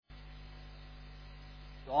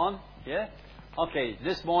On? Yeah? Okay,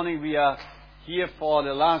 this morning we are here for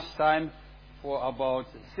the last time for about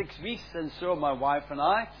 6 weeks, and so my wife and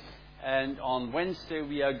I. And on Wednesday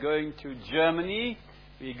we are going to Germany.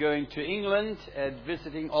 We're going to England and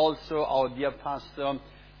visiting also our dear pastor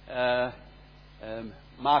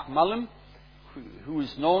Mark Mullum, who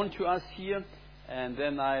is known to us here. And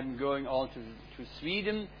then I'm going also to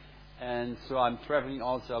Sweden. And so I'm traveling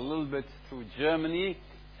also a little bit through Germany.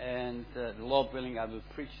 And the Lord willing, I will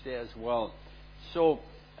preach there as well. So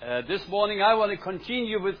this morning I want to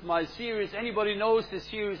continue with my series. Anybody knows the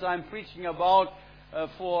series I'm preaching about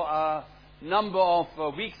for a number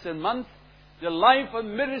of weeks and months? The Life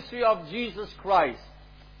and Ministry of Jesus Christ,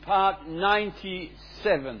 part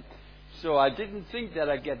 97. So I didn't think that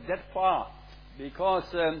I'd get that far, because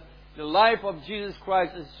the life of Jesus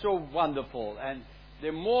Christ is so wonderful. And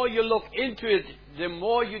the more you look into it, the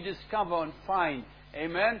more you discover and find.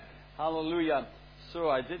 Amen? Hallelujah. So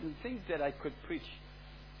I didn't think that I could preach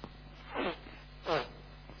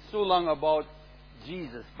so long about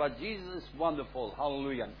Jesus. But Jesus is wonderful.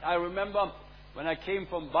 Hallelujah. I remember when I came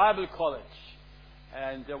from Bible college,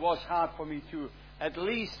 and it was hard for me to at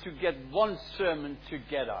least to get one sermon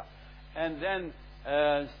together. And then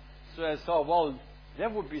so I thought, well, there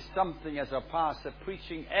would be something as a pastor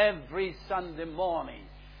preaching every Sunday morning.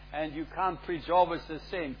 And you can't preach always the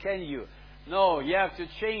same, can you? No, you have to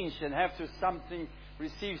change and have to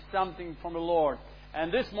receive something from the Lord.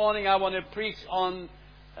 And this morning I want to preach on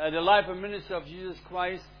the life and ministry of Jesus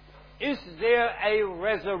Christ. Is there a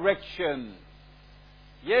resurrection?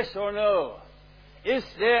 Yes or no? Is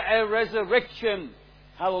there a resurrection?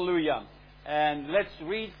 Hallelujah. And let's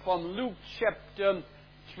read from Luke chapter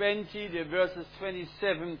 20, the verses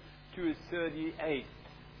 27 to 38.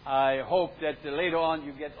 I hope that later on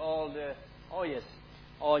you get all here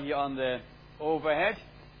on the overhead.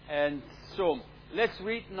 And so let's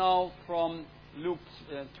read now from Luke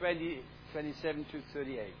 20, 27 to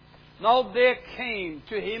 38. Now there came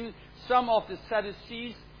to him some of the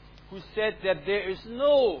Sadducees who said that there is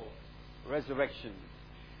no resurrection.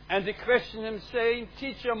 And they questioned him, saying,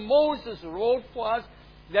 Teacher, Moses wrote for us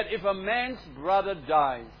that if a man's brother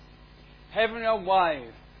dies, having a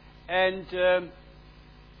wife, and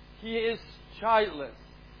he is childless,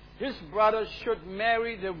 his brother should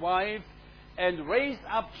marry the wife and raise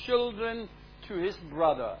up children to his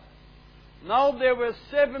brother. Now there were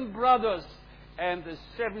 7 brothers, and the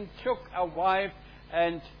 7 took a wife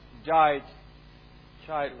and died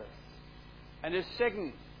childless. And the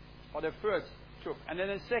second, or the first, took, and then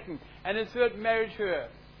the second, and the third married her.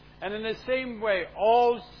 And in the same way,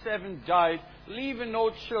 all 7 died, leaving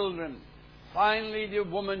no children. Finally, the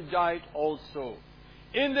woman died also.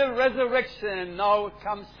 In the resurrection, and now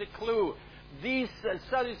comes the clue. These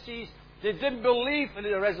Sadducees, they didn't believe in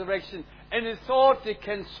the resurrection, and they thought they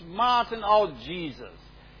can smarten out Jesus.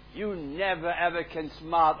 You never ever can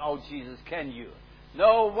smart out Jesus, can you?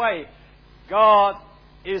 No way. God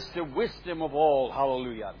is the wisdom of all.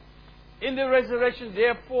 Hallelujah. In the resurrection,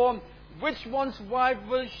 therefore, which one's wife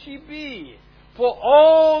will she be? For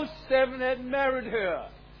all 7 had married her.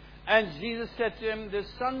 And Jesus said to him, the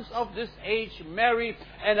sons of this age marry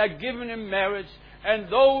and are given in marriage, and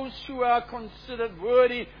those who are considered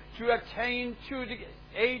worthy to attain to the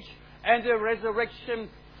age and the resurrection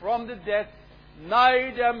from the dead,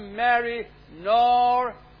 neither marry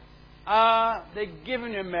nor are they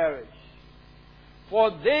given in marriage.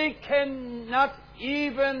 For they cannot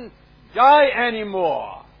even die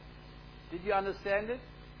anymore. Did you understand it?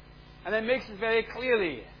 And it makes it very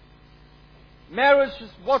clearly. Marriage is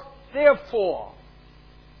what they're for.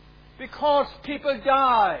 Because people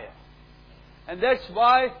die. And that's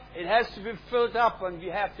why it has to be filled up, and we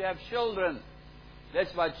have to have children.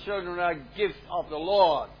 That's why children are a gift of the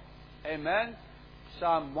Lord. Amen?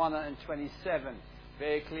 Psalm 127,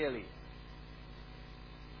 very clearly.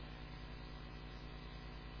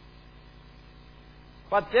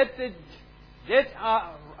 But that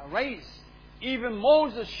are raised, even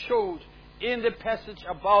Moses showed in the passage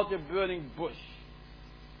about the burning bush,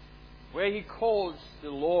 where he calls the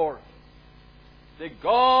Lord the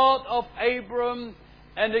God of Abraham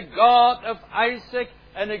and the God of Isaac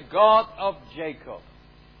and the God of Jacob.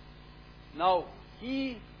 Now,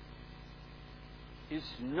 he is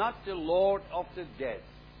not the Lord of the dead,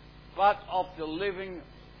 but of the living,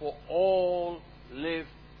 for all live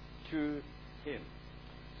to him.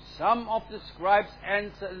 Some of the scribes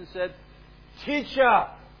answered and said, Teacher,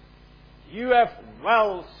 you have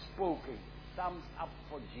well spoken. Thumbs up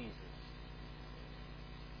for Jesus.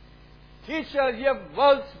 Teacher, you have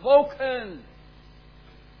well spoken.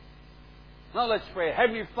 Now let's pray.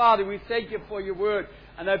 Heavenly Father, we thank you for your word.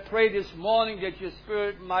 And I pray this morning that your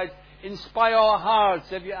Spirit might inspire our hearts,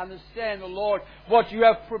 that we understand, O Lord, what you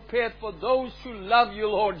have prepared for those who love you,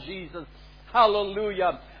 Lord Jesus.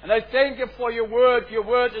 Hallelujah. And I thank you for your word. Your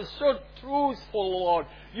word is so truthful, Lord.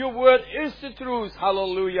 Your word is the truth.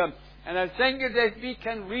 Hallelujah. And I thank you that we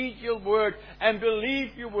can read your word and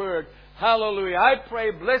believe your word. Hallelujah. I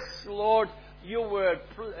pray, bless, Lord, your word.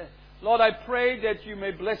 Lord, I pray that you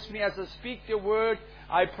may bless me as I speak your word.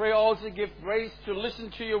 I pray also give grace to listen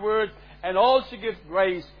to your word, and also give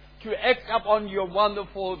grace to act upon your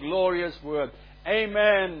wonderful, glorious word.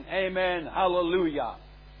 Amen. Amen. Hallelujah.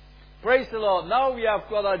 Praise the Lord. Now we have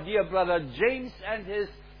got our dear brother James and his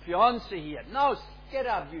fiancée here. Now get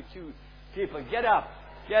up, you two people. Get up.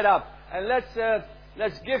 Get up. And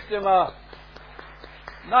let's give them a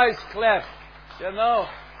nice clap. You know.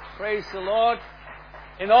 Praise the Lord.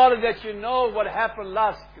 In order that you know what happened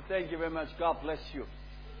last. Thank you very much. God bless you.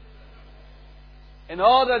 In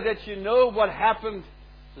order that you know what happened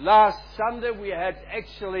last Sunday, we had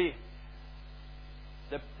actually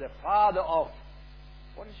the father of,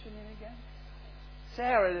 what is your name again?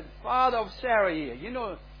 Sarah, the father of Sarah here. You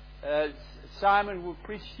know Simon who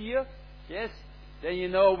preached here? Yes? Then you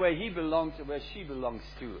know where he belongs and where she belongs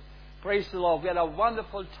to. Praise the Lord. We had a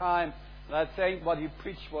wonderful time. And I think what he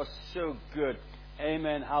preached was so good.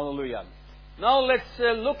 Amen. Hallelujah. Now let's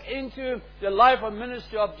look into the life and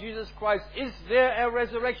ministry of Jesus Christ. Is there a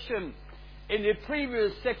resurrection? In the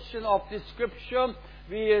previous section of the scripture,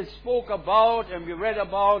 we spoke about and we read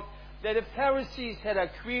about that the Pharisees had a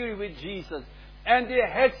query with Jesus. And they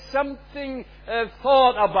had something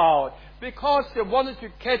thought about. Because they wanted to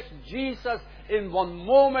catch Jesus in one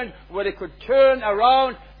moment where they could turn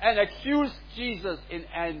around and accuse Jesus in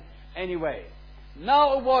any way.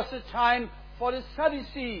 Now it was the time for the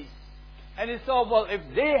Sadducees. And they thought, well, if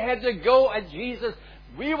they had to go at Jesus,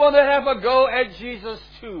 we want to have a go at Jesus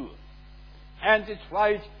too. And they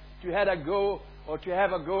tried to have a go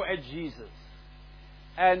at Jesus.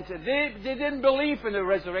 And they didn't believe in the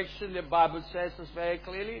resurrection. The Bible says this very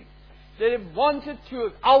clearly. They wanted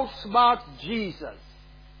to outsmart Jesus.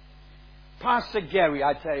 Pastor Gary,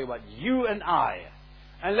 I tell you what, you and I,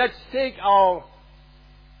 and let's take our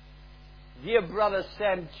dear brother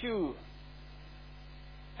Sam too,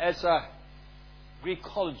 as a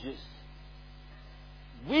Greekologist.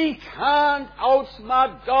 We can't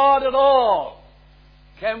outsmart God at all.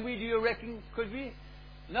 Can we, do you reckon? Could we?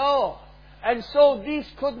 No. And so these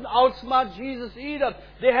couldn't outsmart Jesus either.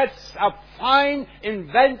 They had a fine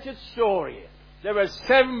invented story. There were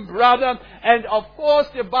 7 brothers, and of course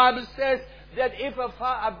the Bible says that if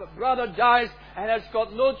a brother dies and has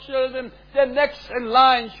got no children, the next in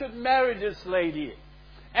line should marry this lady,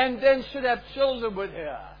 and then should have children with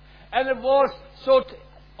her. And it was so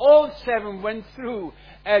all 7 went through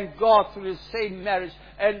and got through the same marriage,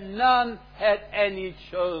 and none had any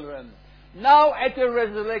children. Now at the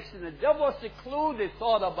resurrection, that was the clue they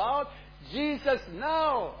thought about. Jesus,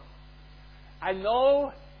 now. I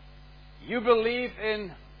know you believe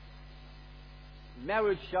in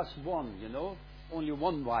marriage just one, you know. Only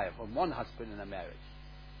one wife or one husband in a marriage.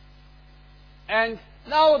 And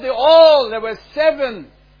now there were 7.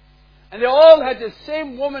 And they all had the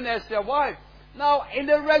same woman as their wife. Now in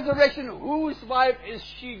the resurrection, whose wife is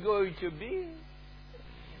she going to be?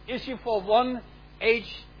 Is she for one age,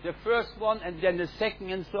 the first one, and then the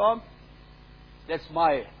second, and so on? That's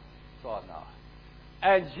my thought now.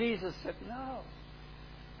 And Jesus said no.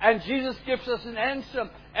 And Jesus gives us an answer.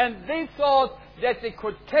 And they thought that they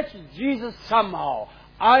could catch Jesus somehow.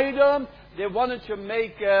 Either they wanted to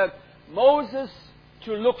make Moses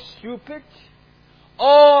to look stupid,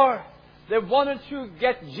 or they wanted to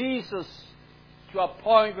get Jesus to a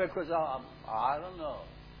point where, because I don't know.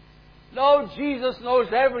 No, Jesus knows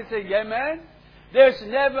everything, amen? There's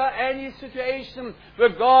never any situation where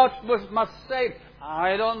God must say,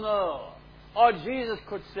 I don't know. Or Jesus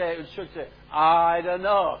should say, I don't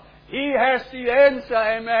know. He has the answer,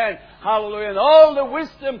 amen. Hallelujah. And all the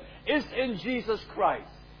wisdom is in Jesus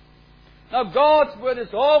Christ. Now God's word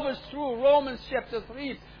is always true. Romans chapter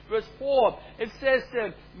 3, verse 4. It says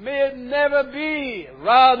that, may it never be,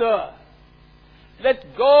 rather,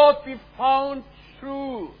 let God be found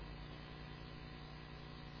true.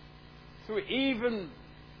 Through even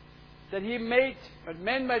that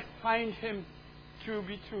men might find him to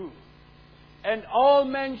be true. And all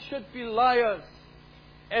men should be liars,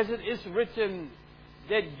 as it is written,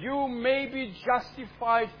 that you may be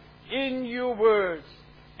justified in your words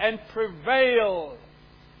and prevail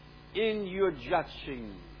in your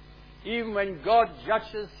judging. Even when God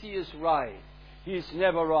judges, He is right. He is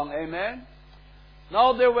never wrong. Amen?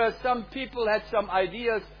 Now there were some people had some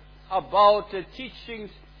ideas about the teachings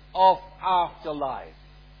of afterlife.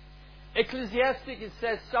 Ecclesiastes, it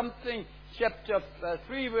says something, chapter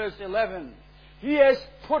 3, verse 11. He has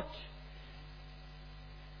put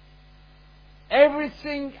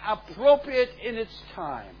everything appropriate in its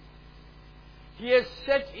time. He has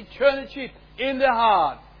set eternity in the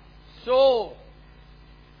heart. So,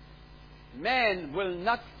 man will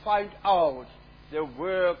not find out the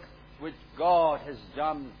work which God has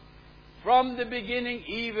done from the beginning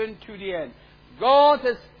even to the end. God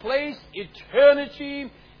has placed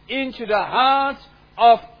eternity into the hearts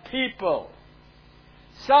of people.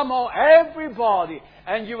 Somehow everybody,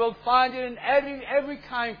 and you will find it in every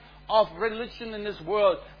kind of religion in this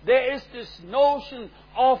world, there is this notion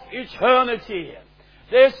of eternity.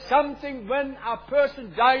 There's something when a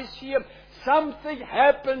person dies here, something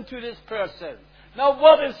happened to this person. Now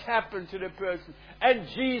what has happened to the person? And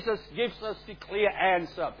Jesus gives us the clear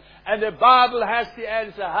answer. And the Bible has the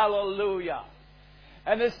answer. Hallelujah.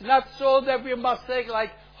 And it's not so that we must say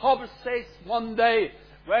like Hobbes says one day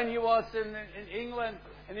when he was in England,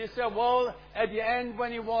 and he said, well, at the end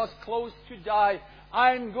when he was close to die,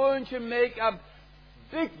 I'm going to make a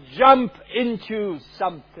big jump into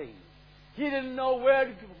something. He didn't know where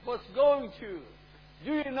it was going to.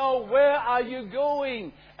 Do you know where are you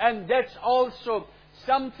going? And that's also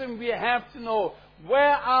something we have to know.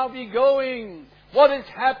 Where are we going? What has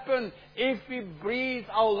happened if we breathe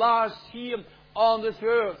our last here on this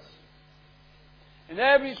earth? In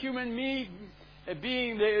every human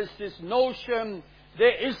being there is this notion,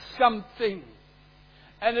 there is something.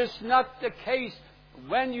 And it's not the case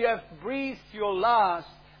when you have breathed your last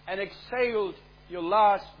and exhaled your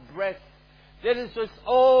last breath, that is just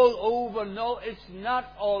all over. No, it's not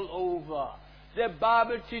all over. The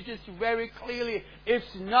Bible teaches very clearly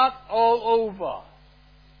it's not all over.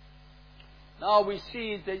 Now we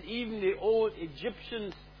see that even the old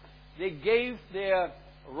Egyptians, they gave their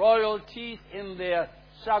royalties in their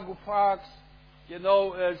sarcophags,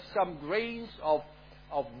 some grains of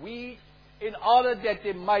wheat, in order that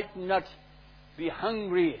they might not be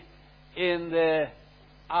hungry in the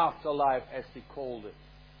afterlife, as they called it.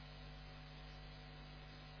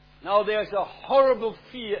 Now there's a horrible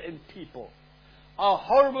fear in people. A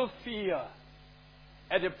horrible fear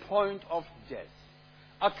at the point of death.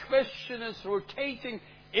 A question is rotating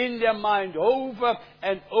in their mind over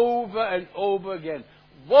and over and over again.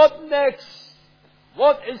 What next?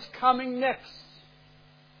 What is coming next?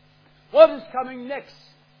 What is coming next?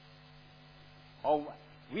 Oh,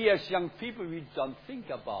 we as young people, we don't think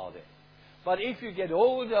about it. But if you get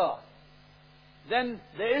older, then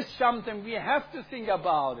there is something we have to think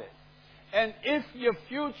about it. And if your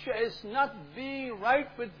future is not being right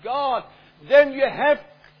with God, then you have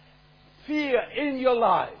fear in your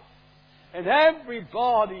life. And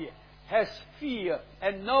everybody has fear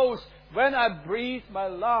and knows when I breathe my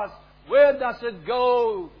last, where does it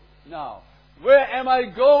go now? Where am I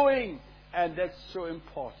going? And that's so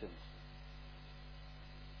important.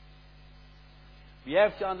 We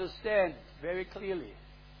have to understand very clearly.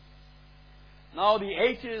 Now the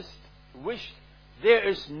atheists wish there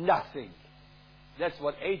is nothing. That's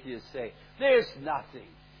what atheists say. There is nothing.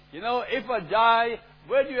 If I die,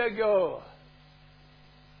 where do I go?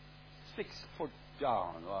 6 foot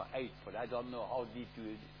down or 8 foot. I don't know how deep you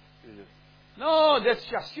do. No, that's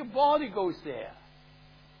just your body goes there.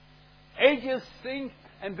 Atheists think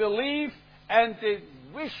and believe and they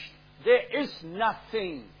wish there is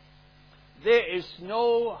nothing. There is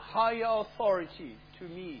no higher authority to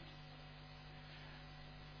meet.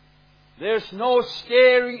 There's no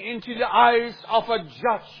staring into the eyes of a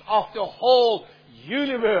judge of the whole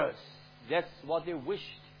universe. That's what they wished.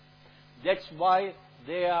 That's why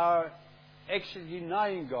they are actually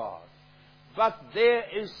denying God. But there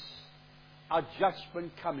is a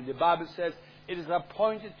judgment coming. The Bible says it is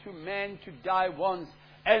appointed to man to die once,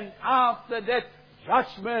 and after that,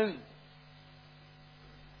 judgment.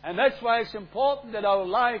 And that's why it's important that our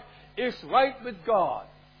life is right with God.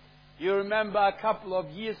 You remember a couple of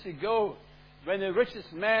years ago when the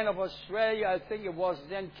richest man of Australia, I think it was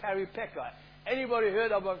then Carrie Pecker. Anybody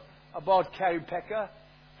heard about Carrie Pecker?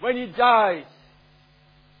 When he died.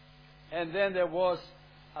 And then there was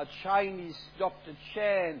a Chinese Dr.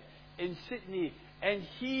 Chan in Sydney, and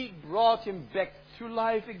he brought him back to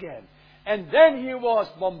life again. And then he was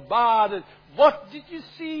bombarded. What did you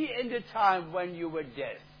see in the time when you were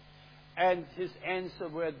dead? And his answer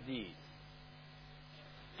were these.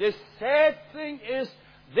 The sad thing is,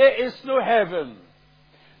 there is no heaven.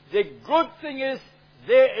 The good thing is,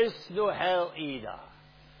 there is no hell either.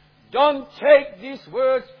 Don't take these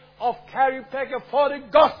words of Carrie Pecker for the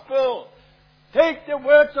gospel. Take the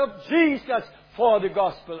words of Jesus for the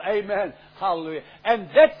gospel. Amen. Hallelujah. And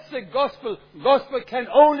that's the gospel. Gospel can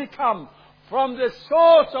only come from the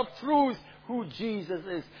source of truth, who Jesus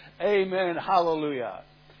is. Amen. Hallelujah.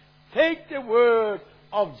 Take the word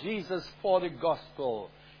of Jesus for the gospel.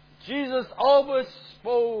 Jesus always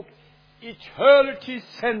spoke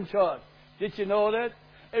eternity-centered. Did you know that?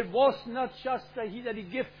 It was not just that he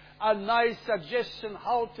gave a nice suggestion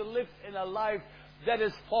how to live in a life that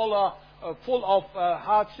is full of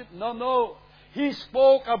hardship. No. He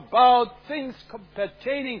spoke about things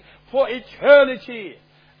pertaining for eternity.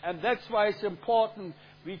 And that's why it's important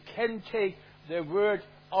we can take the word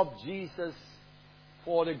of Jesus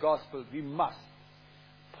for the gospel. We must.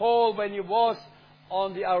 Paul, when he was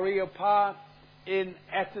on the Areopag in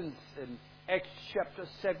Athens, in Acts chapter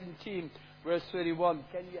 17, verse 31.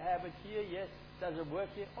 Can you have it here? Yes. Does it work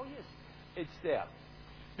here? Oh, yes. It's there.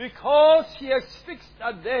 Because he has fixed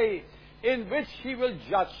a day in which he will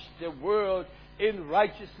judge the world in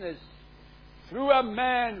righteousness through a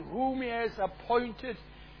man whom he has appointed,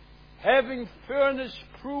 having furnished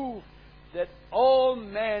proof that all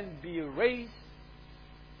men be raised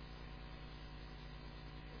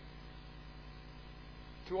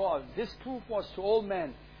to all. This proof was to all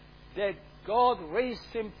men that God raised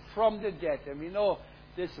him from the dead. And we know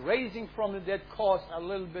this raising from the dead caused a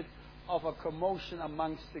little bit of a commotion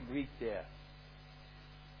amongst the Greek there.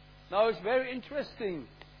 Now it's very interesting.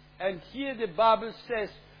 And here the Bible says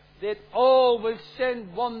that all will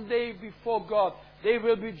stand one day before God. They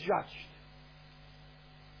will be judged.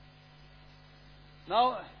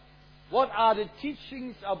 Now, what are the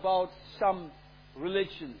teachings about some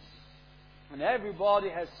religions? And everybody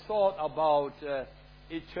has thought about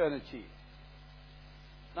eternity.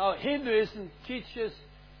 Now, Hinduism teaches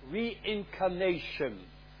reincarnation.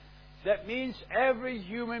 That means every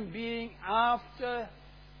human being, after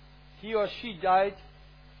he or she died,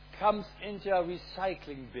 comes into a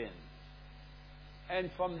recycling bin.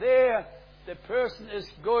 And from there, the person is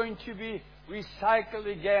going to be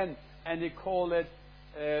recycled again, and they call it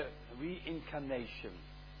reincarnation.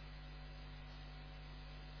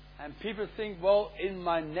 And people think, well, in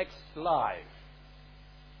my next life,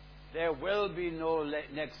 there will be no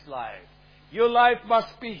next life. Your life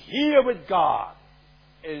must be here with God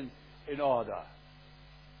in order.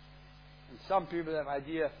 And some people have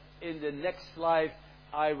idea, in the next life,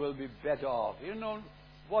 I will be better off. You know,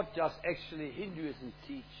 what does actually Hinduism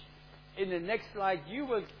teach? In the next life, you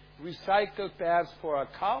will recycle perhaps for a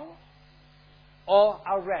cow or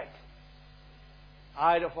a rat.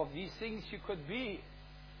 Either of these things you could be,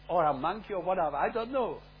 or a monkey or whatever, I don't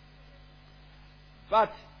know.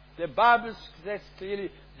 But the Bible says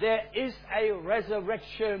clearly, there is a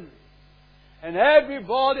resurrection. And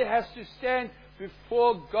everybody has to stand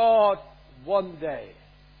before God one day.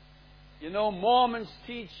 You know, Mormons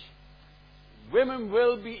teach women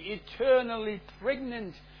will be eternally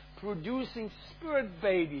pregnant, producing spirit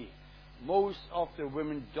baby. Most of the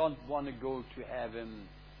women don't want to go to heaven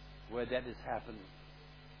where that is happening.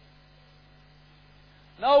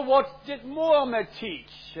 Now, what did Muhammad teach?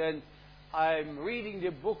 And I'm reading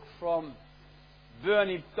the book from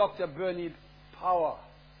Dr. Bernie Power.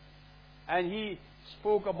 And he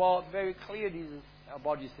spoke about very clearly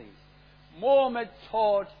about these things. Muhammad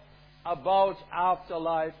taught about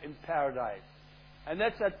afterlife in paradise. And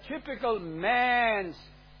that's a typical man's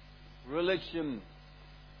religion,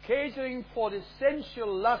 catering for the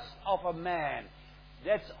sensual lust of a man.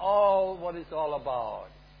 That's all what it's all about.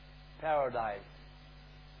 Paradise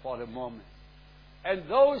for the moment. And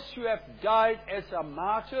those who have died as a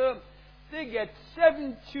martyr, they get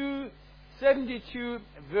 72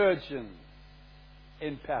 virgins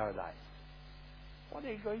in paradise. What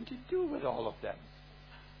are you going to do with all of them?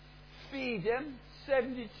 Feed them?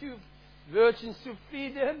 72 virgins to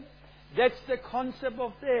feed them? That's the concept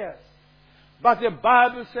of theirs. But the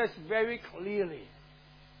Bible says very clearly.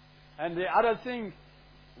 And the other thing,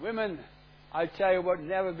 women, I tell you what,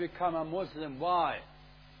 never become a Muslim. Why?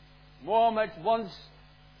 Muhammad once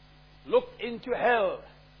looked into hell,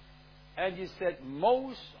 and he said,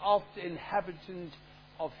 most of the inhabitants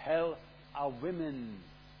of hell are women.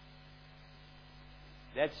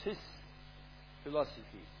 That's his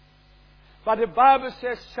philosophy. But the Bible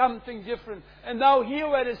says something different. And now here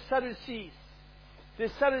were the Sadducees. The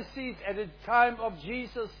Sadducees at the time of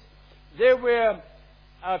Jesus, they were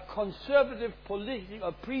a conservative political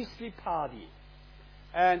or priestly party.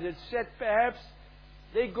 And it said perhaps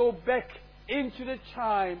they go back into the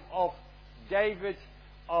time of David,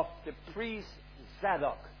 of the priest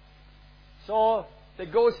Zadok. So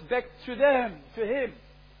it goes back to them, to him.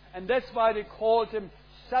 And that's why they called him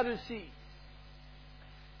Sadducees.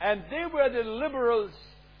 And they were the liberals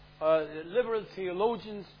liberal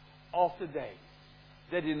theologians of the day.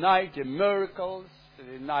 They denied the miracles.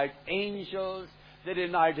 They denied angels. They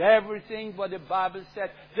denied everything what the Bible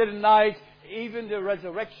said. They denied even the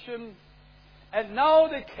resurrection. And now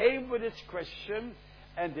they came with this question,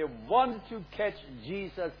 and they wanted to catch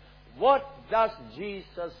Jesus. What does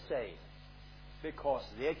Jesus say? Because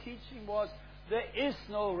their teaching was, there is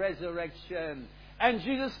no resurrection. And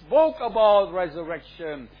Jesus spoke about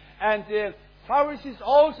resurrection. And the Pharisees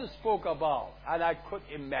also spoke about. And I could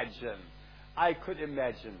imagine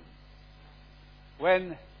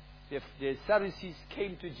when the Sadducees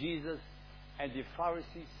came to Jesus and the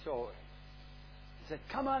Pharisees saw it. He said,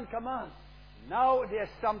 come on. Now there's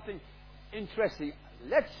something interesting.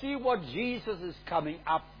 Let's see what Jesus is coming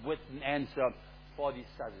up with an answer for the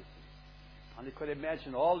Sadducees. And you could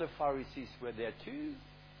imagine all the Pharisees were there too.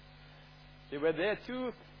 They were there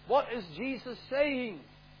too. What is Jesus saying?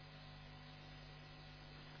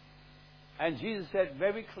 And Jesus said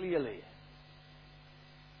very clearly,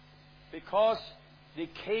 because they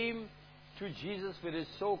came to Jesus with a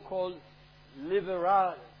so-called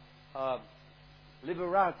liberat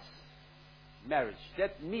marriage.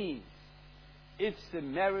 That means it's the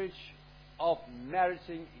marriage of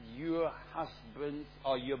marrying your husband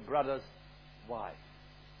or your brother's wife.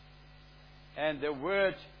 And the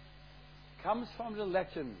word comes from the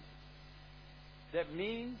Latin. That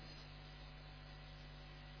means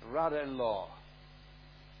brother-in-law.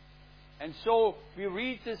 And so we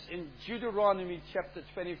read this in Deuteronomy chapter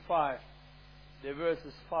 25, the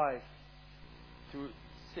verses 5 to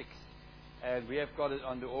 6. And we have got it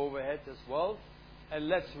on the overhead as well. And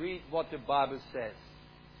let's read what the Bible says.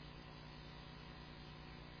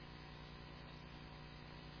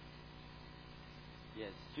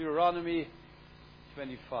 Yes, Deuteronomy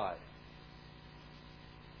 25.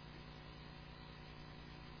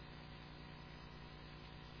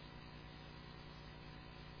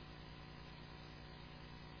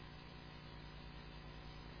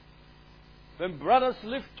 When brothers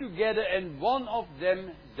live together and one of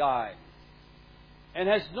them dies, and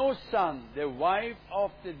has no son, the wife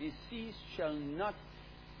of the deceased shall not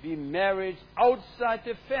be married outside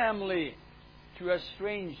the family to a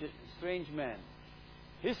strange man.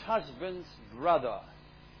 His husband's brother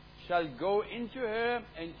shall go into her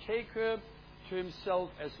and take her to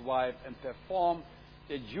himself as wife and perform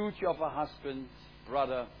the duty of a husband's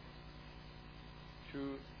brother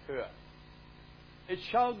to her. It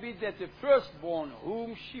shall be that the firstborn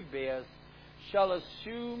whom she bears shall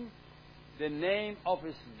assume the name of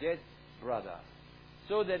his dead brother,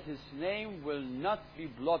 so that his name will not be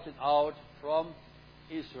blotted out from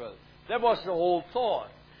Israel. That was the whole thought.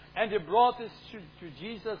 And they brought this to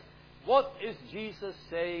Jesus. What is Jesus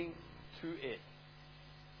saying to it?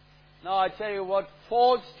 Now I tell you what,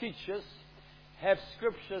 false teachers have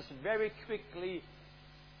scriptures very quickly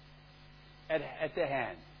at their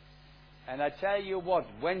hand. And I tell you what,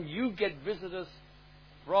 when you get visitors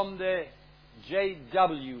from the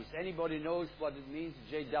JWs, anybody knows what it means,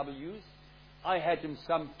 JWs? I had them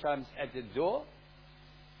sometimes at the door.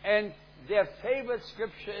 And their favorite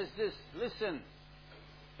scripture is this. Listen,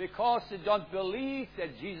 because they don't believe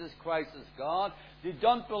that Jesus Christ is God, they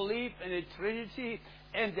don't believe in the Trinity,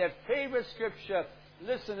 and their favorite scripture,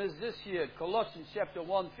 listen, is this here, Colossians chapter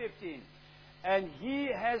 1:15. And he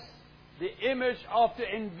has the image of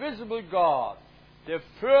the invisible God, the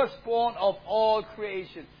firstborn of all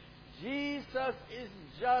creation. Jesus is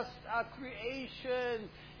just a creation.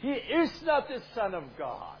 He is not the Son of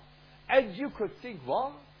God. And you could think,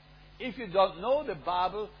 well, if you don't know the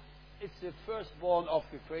Bible, it's the firstborn of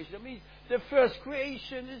the creation. That means the first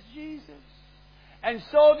creation is Jesus. And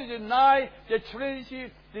so they deny the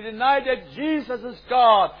Trinity. They deny that Jesus is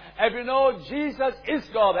God. And we know Jesus is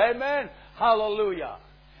God. Amen. Hallelujah.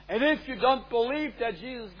 And if you don't believe that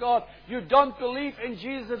Jesus is God, you don't believe in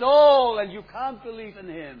Jesus at all, and you can't believe in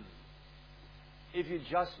Him if He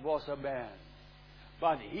just was a man.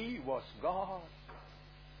 But He was God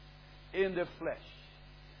in the flesh.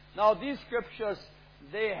 Now these scriptures,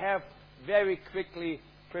 they have very quickly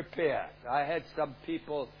prepared. I had some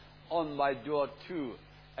people on my door too,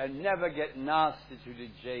 and never get nasty to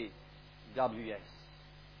the JWS.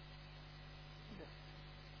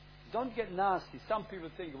 Don't get nasty. Some people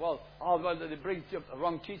think, well, they bring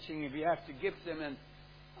wrong teaching if you have to give them. And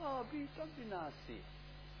don't be nasty.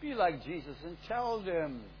 Be like Jesus and tell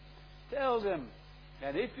them.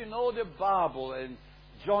 And if you know the Bible in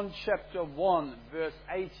John chapter 1, verse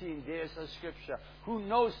 18, there's a scripture. Who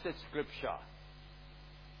knows that scripture?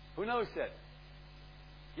 Who knows that?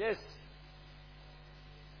 Yes.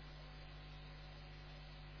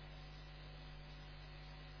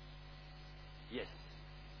 Yes.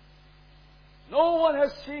 No one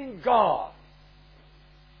has seen God.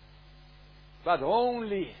 But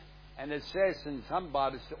only, and it says in some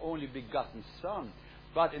Bibles, the only begotten Son.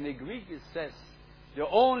 But in the Greek it says, the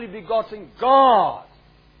only begotten God.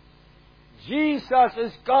 Jesus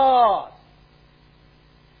is God.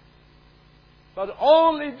 But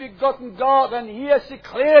only begotten God, and He has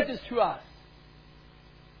declared this to us.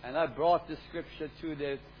 And I brought the scripture to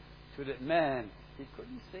the man. He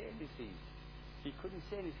couldn't say anything. He couldn't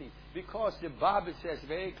say anything. Because the Bible says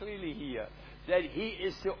very clearly here that He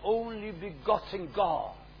is the only begotten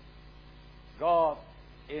God. God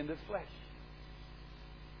in the flesh.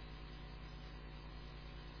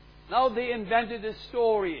 Now they invented a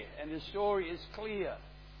story, and the story is clear.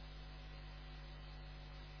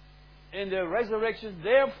 In the resurrection,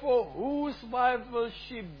 therefore, whose wife will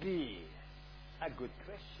she be? A good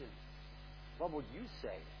question. What would you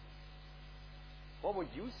say? What would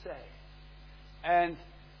you say? And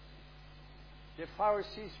the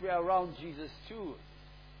Pharisees were around Jesus too.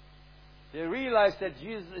 They realized that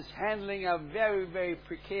Jesus is handling a very, very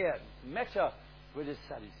precarious matter with the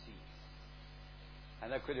Sadducees.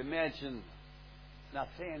 And I could imagine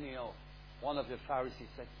Nathanael, one of the Pharisees,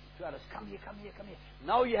 said to others, come here, come here, come here.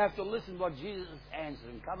 Now you have to listen what Jesus is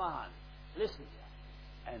answering. Come on, listen.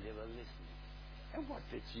 And they were listening. And what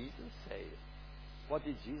did Jesus say? What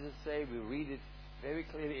did Jesus say? We read it very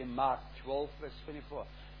clearly in Mark 12, verse 24.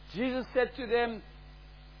 Jesus said to them,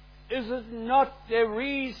 is it not the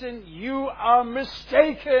reason you are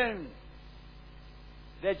mistaken,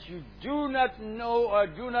 that you do not know or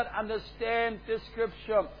do not understand the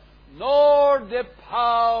Scripture, nor the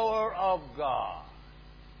power of God?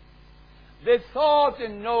 They thought they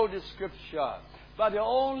know the Scripture, but they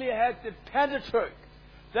only had the Pentateuch.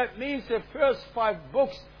 That means the first 5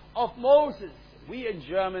 books of Moses. We in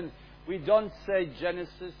German, we don't say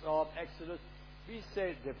Genesis or Exodus. We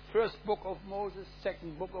say the first book of Moses,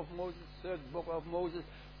 second book of Moses, third book of Moses,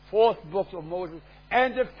 fourth book of Moses,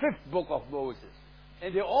 and the 5th book of Moses.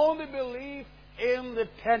 And they only believe in the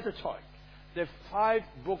Pentateuch, the 5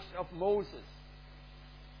 books of Moses.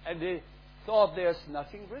 And they thought there's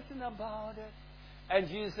nothing written about it. And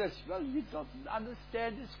Jesus says, well, you don't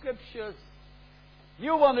understand the Scriptures.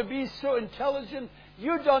 You want to be so intelligent,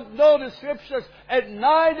 you don't know the Scriptures, and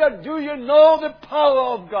neither do you know the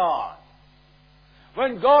power of God.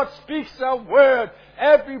 When God speaks a word,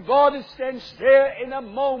 everybody stands there in a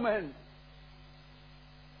moment.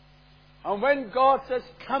 And when God says,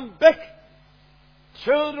 come back,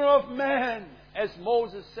 children of man, as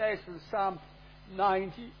Moses says in Psalm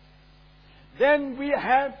 90, then we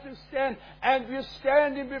have to stand, and we're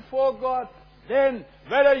standing before God. Then,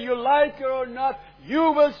 whether you like it or not, you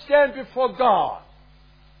will stand before God.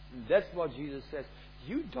 And that's what Jesus says.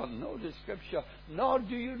 You don't know the Scripture, nor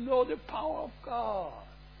do you know the power of God.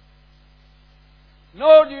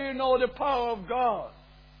 Nor do you know the power of God.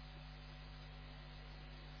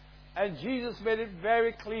 And Jesus made it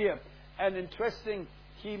very clear and interesting.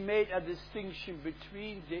 He made a distinction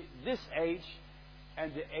between this age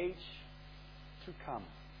and the age to come.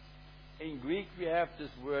 In Greek we have this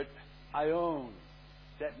word aion,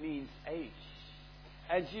 that means age.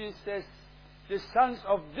 And Jesus says, the sons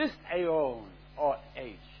of this aion, or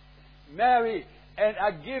age, marry and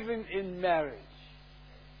are given in marriage.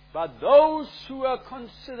 But those who are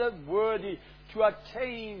considered worthy to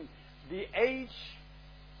attain the age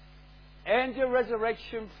and the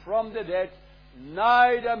resurrection from the dead,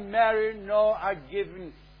 neither marry nor are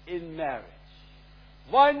given in marriage.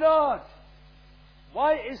 Why not?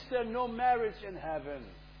 Why is there no marriage in heaven?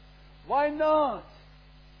 Why not?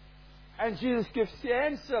 And Jesus gives the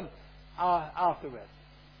answer afterwards.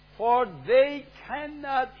 For they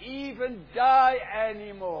cannot even die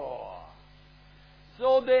anymore.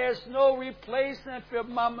 So there's no replacement for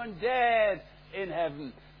mom and dad in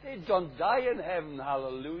heaven. They don't die in heaven.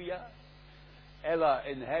 Hallelujah. Ella,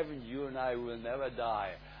 in heaven you and I will never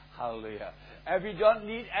die. Hallelujah. And we don't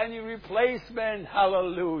need any replacement.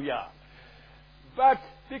 Hallelujah. But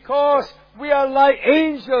because we are like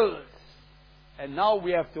angels, and now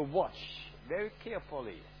we have to watch very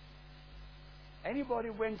carefully. Anybody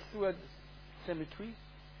went through a cemetery?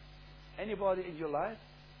 Anybody in your life?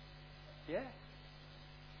 Yeah?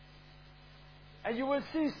 And you will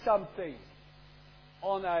see something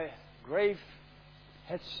on a grave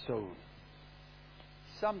headstone.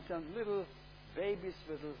 Sometimes little babies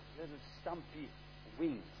with little stumpy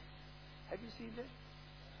wings. Have you seen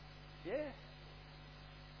that? Yeah.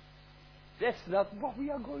 That's not what we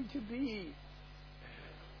are going to be.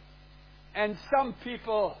 And some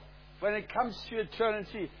people, when it comes to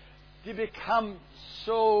eternity, they become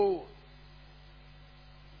so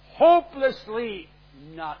hopelessly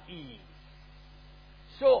naive.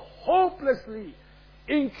 so hopelessly,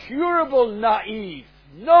 incurable, naive.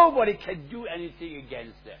 Nobody can do anything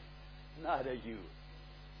against them. Neither you.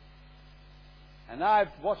 And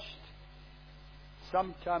I've watched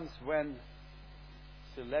sometimes when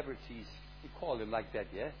celebrities, we call them like that,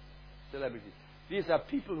 yeah? Celebrities. These are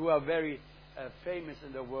people who are very famous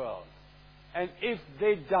in the world. And if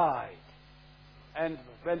they died, and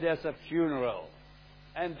when there's a funeral,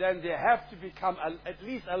 and then they have to become at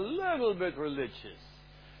least a little bit religious.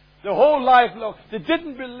 The whole life long, they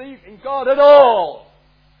didn't believe in God at all.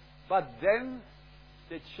 But then,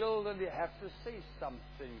 the children, they have to say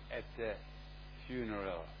something at the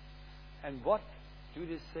funeral. And what do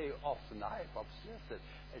they say often? I've observed it.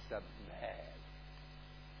 It's a man.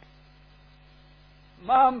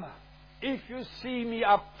 Mom, if you see me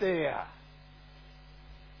up there,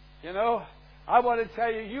 you know, I want to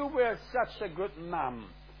tell you, you were such a good mom.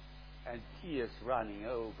 And tears running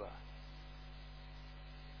over.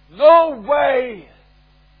 No way!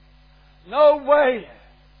 No way!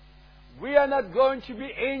 We are not going to be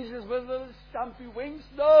angels with little stumpy wings.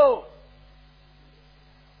 No!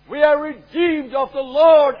 We are redeemed of the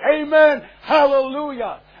Lord. Amen.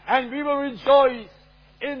 Hallelujah. And we will rejoice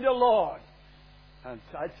in the Lord. And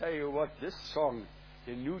I tell you what, this song,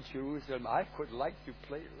 the New Jerusalem, I could like to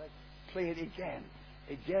play it again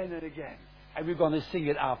and again. And we're going to sing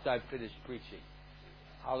it after I finish preaching.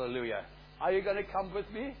 Hallelujah. Are you going to come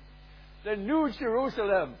with me? The New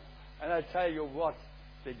Jerusalem. And I tell you what,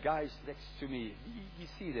 the guys next to me, you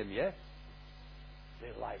see them, yeah?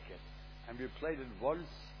 They like it. And we played it once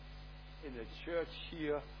in the church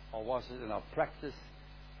here, or was it in our practice?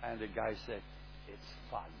 And the guy said, it's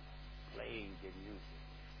fun playing the music.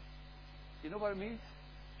 You know what it means?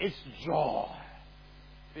 It's joy.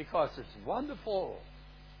 Because it's wonderful.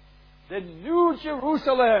 The New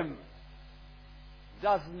Jerusalem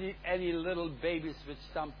doesn't need any little babies with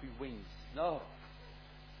stumpy wings. No.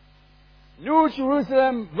 New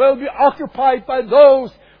Jerusalem will be occupied by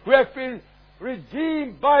those who have been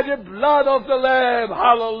redeemed by the blood of the Lamb.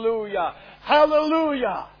 Hallelujah.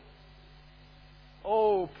 Hallelujah.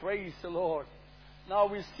 Oh, praise the Lord. Now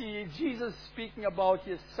we see Jesus speaking about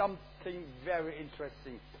here something very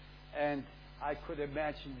interesting. And I could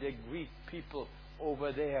imagine the Greek people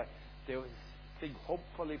over there. They would think,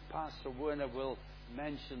 hopefully Pastor Werner will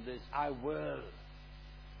mention this. I will.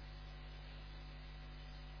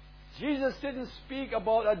 Jesus didn't speak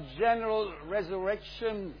about a general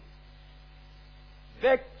resurrection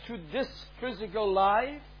back to this physical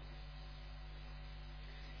life.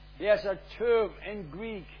 There's a term in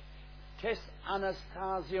Greek, tes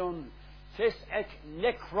anastasion, tes ek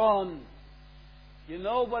nekron. You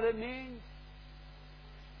know what it means?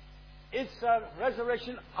 It's a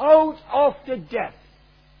resurrection out of the death.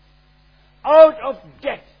 Out of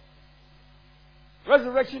death.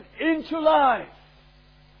 Resurrection into life.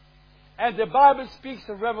 And the Bible speaks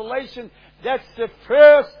of Revelation, that's the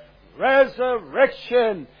first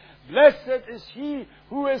resurrection. Blessed is he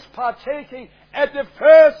who is partaking at the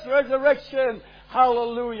first resurrection.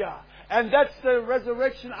 Hallelujah. And that's the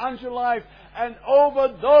resurrection unto life. And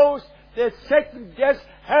over those, the second death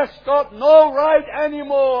has got no right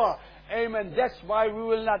anymore. Amen. That's why we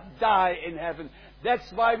will not die in heaven.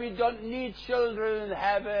 That's why we don't need children in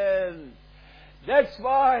heaven. That's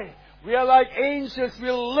why we are like angels.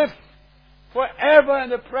 We'll live forever in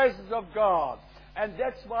the presence of God. And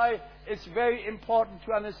that's why it's very important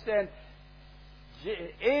to understand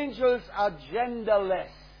angels are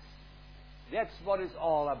genderless. That's what it's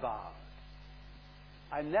all about.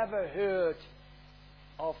 I never heard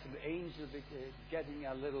of an angel getting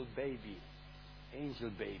a little baby. Angel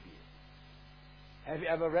baby. Have you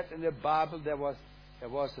ever read in the Bible there was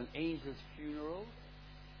an angel's funeral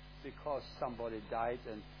because somebody died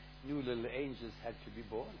and new little angels had to be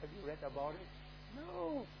born? Have you read about it?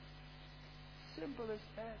 No. Simple as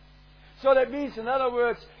that. So that means, in other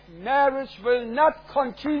words, marriage will not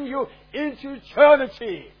continue into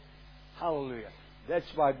eternity. Hallelujah. That's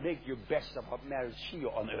why make your best about marriage here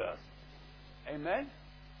on earth. Amen?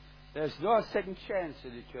 There's no second chance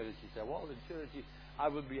in eternity. Say, well, in eternity I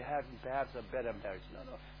will be having perhaps a better marriage.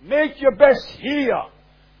 No. Make your best here.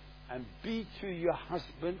 And be to your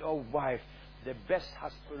husband or wife the best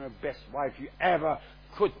husband or best wife you ever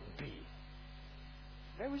could be.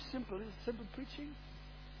 Very simple. Is it simple preaching?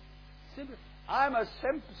 Simple. I'm a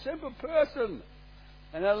simple person.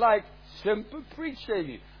 And I like simple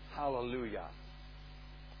preaching. Hallelujah.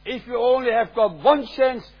 If you only have got one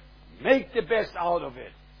chance, make the best out of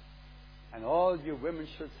it. And all you women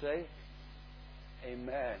should say,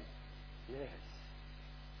 amen. Yes.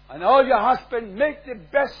 And all your husband, make the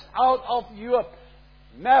best out of your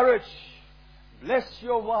marriage. Bless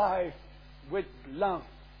your wife with love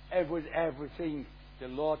and with everything the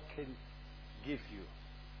Lord can give you.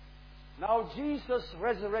 Now Jesus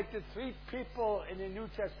resurrected 3 people in the New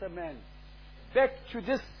Testament back to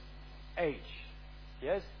this age.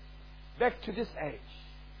 Yes? Back to this age.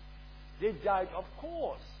 They died, of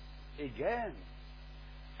course, again.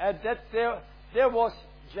 And that there was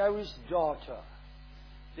Jairus' daughter,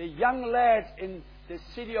 the young lad in the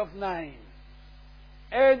city of Nain,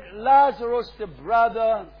 and Lazarus, the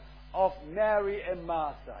brother of Mary and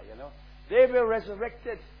Martha. They were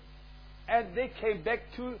resurrected, and they came back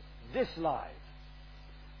to this life.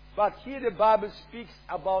 But here the Bible speaks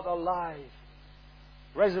about a life,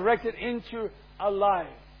 resurrected into a life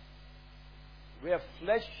where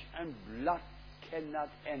flesh and blood cannot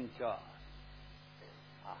enter.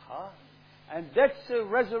 And that's the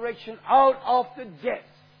resurrection out of the dead.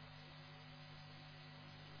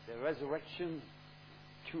 The resurrection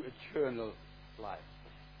to eternal life.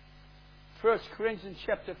 1 Corinthians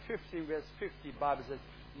chapter 15, verse 50, Bible says,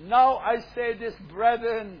 Now I say this,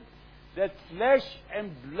 brethren, that flesh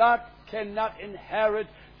and blood cannot inherit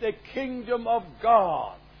the kingdom of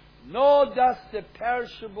God, nor does the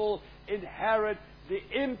perishable inherit the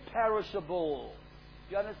imperishable.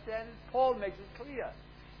 You understand? Paul makes it clear.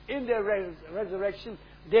 In the resurrection,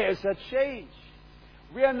 there is a change.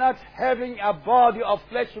 We are not having a body of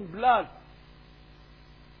flesh and blood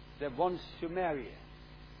that wants to marry.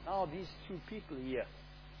 Now these 2 people here,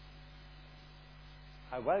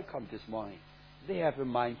 I welcome this morning. They have a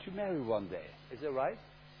mind to marry one day. Is that right?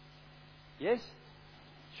 Yes?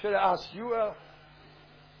 Should I ask you,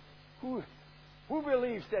 who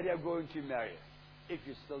believes that they are going to marry? If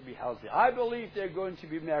you still be healthy. I believe they're going to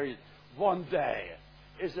be married one day.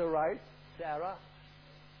 Is that right, Sarah?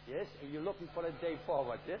 Yes? And you're looking for a day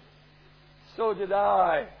forward, yes? So did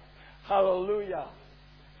I. Hallelujah.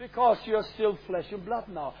 Because you're still flesh and blood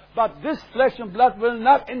now. But this flesh and blood will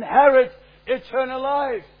not inherit eternal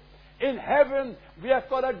life. In heaven, we have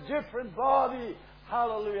got a different body.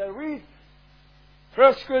 Hallelujah. Read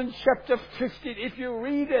 1 Corinthians chapter 15. If you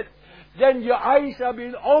read it, then your eyes are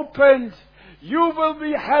being opened. You will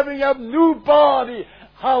be having a new body.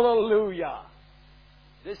 Hallelujah.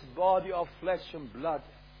 This body of flesh and blood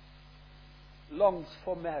longs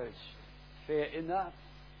for marriage. Fair enough.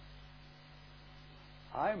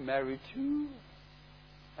 I'm married too.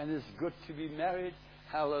 And it's good to be married.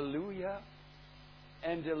 Hallelujah.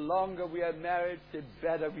 And the longer we are married, the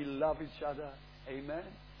better we love each other. Amen.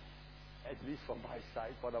 At least from my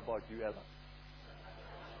side. What about you, Ella?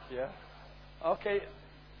 Yeah? Okay.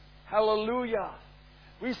 Hallelujah.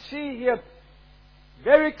 We see here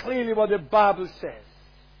very clearly what the Bible says.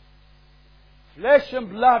 Flesh and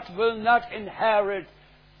blood will not inherit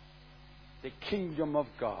the kingdom of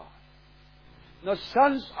God. The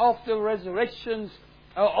sons of the resurrections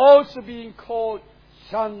are also being called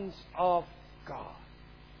sons of God.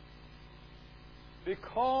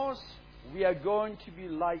 Because we are going to be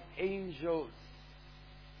like angels.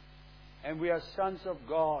 And we are sons of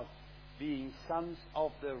God, being sons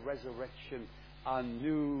of the resurrection, a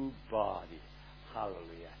new body.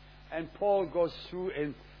 Hallelujah. And Paul goes through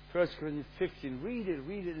in 1 Corinthians 15. Read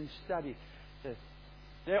it and study.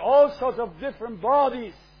 There are all sorts of different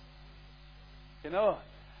bodies. The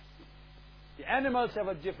animals have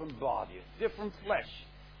a different body, different flesh.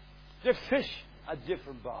 The fish, a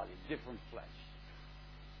different body, different flesh.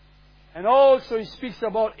 And also he speaks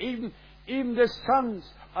about even the suns,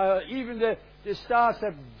 even the stars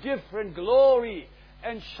have different glory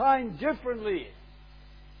and shine differently.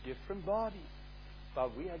 Different bodies.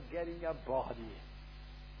 But we are getting a body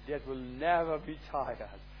that will never be tired.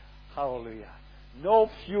 Hallelujah. No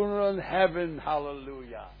funeral in heaven.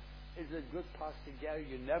 Hallelujah. Is it good, Pastor Gary?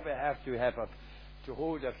 You never have to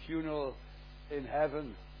hold a funeral in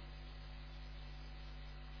heaven.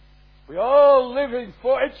 We're all living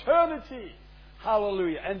for eternity.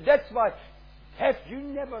 Hallelujah. And that's why, have you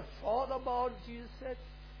never thought about what Jesus said?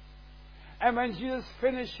 And when Jesus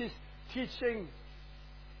finished his teaching,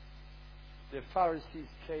 the Pharisees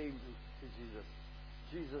came to Jesus.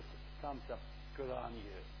 Jesus, thumbs up. Good on you.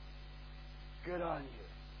 Good on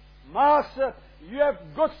you. Master, you have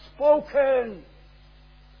good spoken.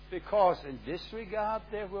 Because in this regard,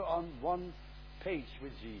 they were on one page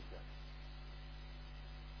with Jesus.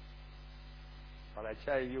 But I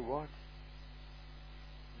tell you what,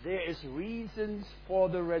 there is reasons for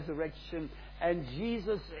the resurrection, and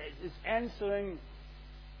Jesus is answering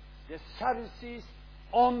the Sadducees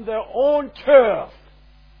on their own turf.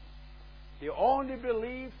 They only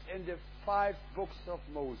believed in the 5 books of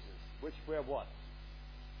Moses, which were what?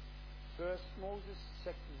 First Moses,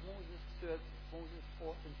 second Moses, third Moses,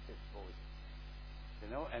 fourth and fifth Moses.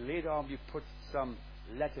 And later on we put some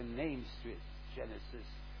Latin names to it. Genesis,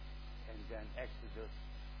 and then Exodus,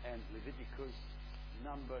 and Leviticus,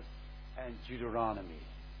 Numbers, and Deuteronomy.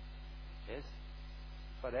 Yes?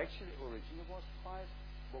 But actually, originally was 5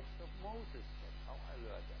 books of Moses. That's how I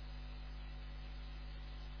learned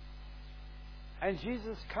that. And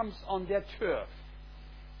Jesus comes on their turf,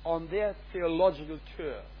 on their theological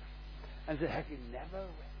turf, and said, have you never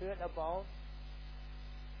heard about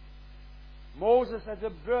Moses at the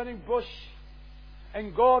burning bush?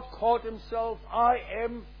 And God called himself, I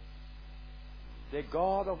am the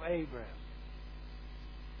God of Abraham.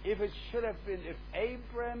 If it should have been, if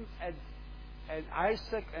Abraham and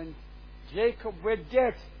Isaac and Jacob were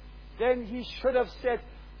dead, then he should have said,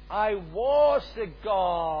 I was the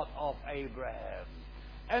God of Abraham,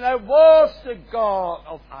 and I was the God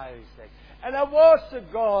of Isaac, and I was the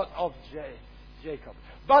God of Jacob.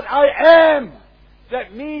 But I am.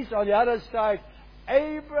 That means on the other side,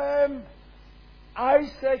 Abraham,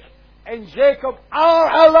 Isaac, and Jacob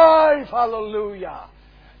are alive. Hallelujah.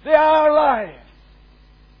 They are alive.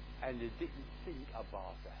 And they didn't think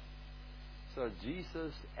about that. So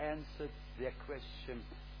Jesus answered their question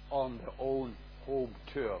on their own home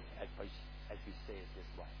turf, as we say it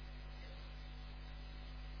this way.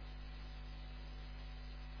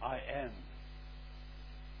 I am.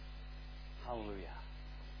 Hallelujah.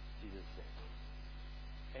 Jesus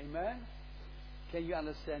said. Amen? Can you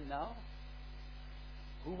understand now?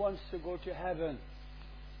 Who wants to go to heaven?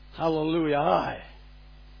 Hallelujah. I.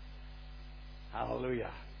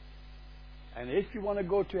 Hallelujah. And if you want to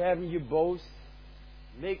go to heaven, you both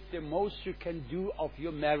make the most you can do of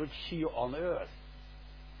your marriage here on earth.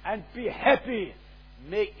 And be happy.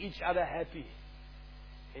 Make each other happy.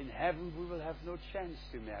 In heaven, we will have no chance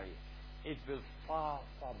to marry. It will far,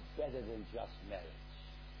 far better than just marriage.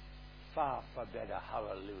 Far, far better.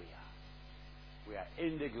 Hallelujah. We are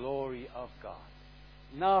in the glory of God.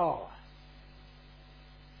 Now,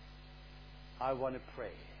 I want to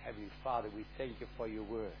pray. Heavenly Father, we thank you for your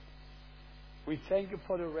word. We thank you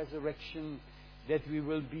for the resurrection, that we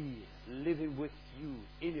will be living with you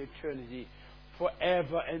in eternity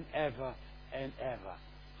forever and ever and ever.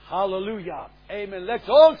 Hallelujah. Amen. Let's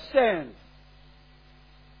all stand.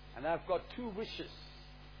 And I've got 2 wishes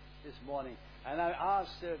this morning. And I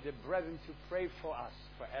asked the brethren to pray for us,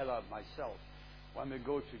 for Ella and myself, when we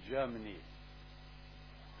go to Germany,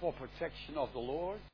 for protection of the Lord.